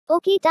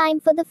Okay, time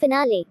for the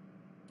finale.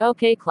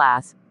 Okay,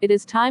 class, it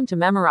is time to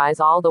memorize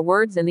all the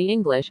words in the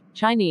English,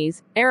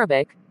 Chinese,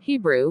 Arabic,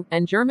 Hebrew,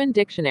 and German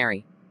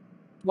dictionary.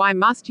 Why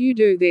must you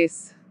do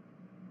this?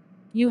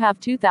 You have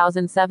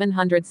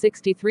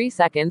 2,763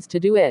 seconds to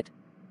do it.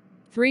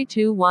 3,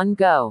 2, 1,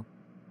 go.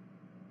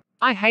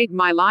 I hate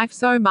my life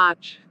so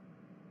much.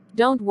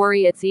 Don't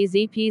worry, it's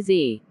easy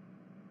peasy.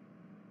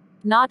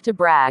 Not to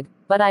brag,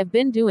 but I've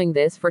been doing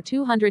this for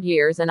 200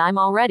 years and I'm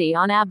already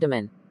on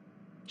abdomen.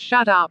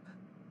 Shut up.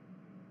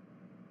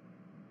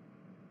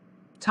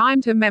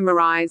 Time to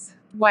memorize.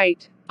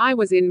 Wait, I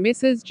was in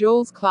Mrs.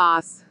 Jules'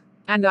 class.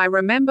 And I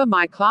remember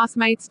my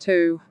classmates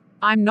too.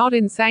 I'm not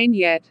insane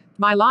yet.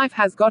 My life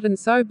has gotten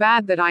so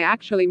bad that I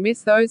actually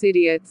miss those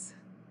idiots.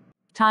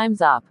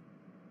 Time's up.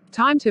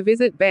 Time to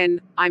visit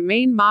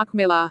Mark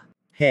Miller.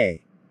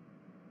 Hey.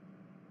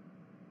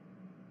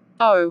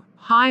 Oh,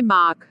 hi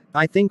Mark.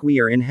 I think we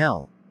are in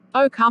hell.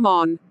 Oh come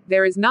on,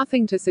 there is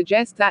nothing to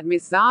suggest that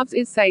Miss Zarves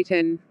is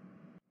Satan.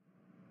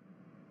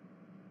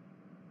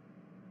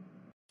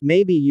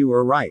 Maybe you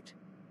are right.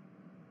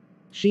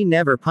 She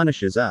never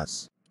punishes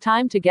us.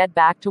 Time to get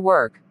back to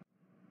work.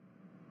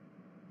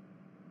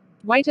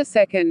 Wait a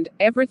second,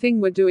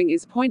 everything we're doing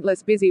is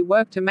pointless busy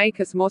work to make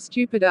us more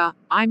stupider,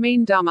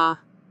 dumber.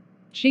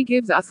 She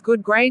gives us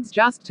good grades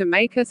just to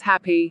make us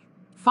happy.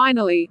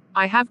 Finally,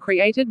 I have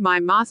created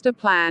my master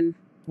plan.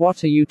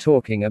 What are you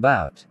talking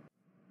about?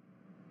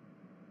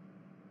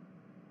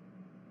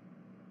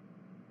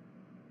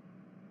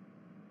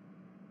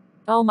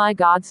 Oh my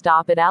god,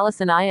 stop it,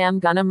 Allison, I am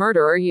gonna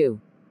murder you.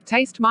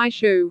 Taste my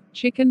shoe,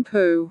 chicken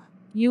poo.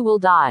 You will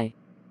die.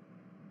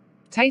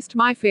 Taste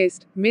my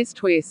fist, Miss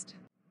Twist.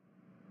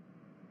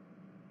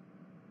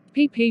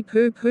 Pee pee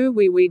poo poo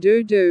wee wee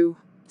doo doo.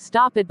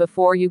 Stop it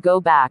before you go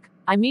back.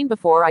 I mean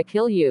before I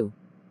kill you.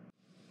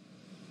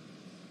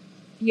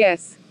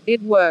 Yes,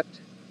 it worked.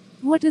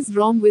 What is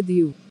wrong with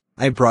you?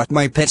 I brought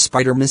my pet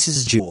spider,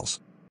 Mrs. Jules.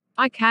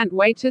 I can't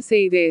wait to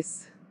see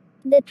this.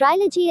 The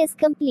trilogy is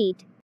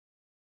complete.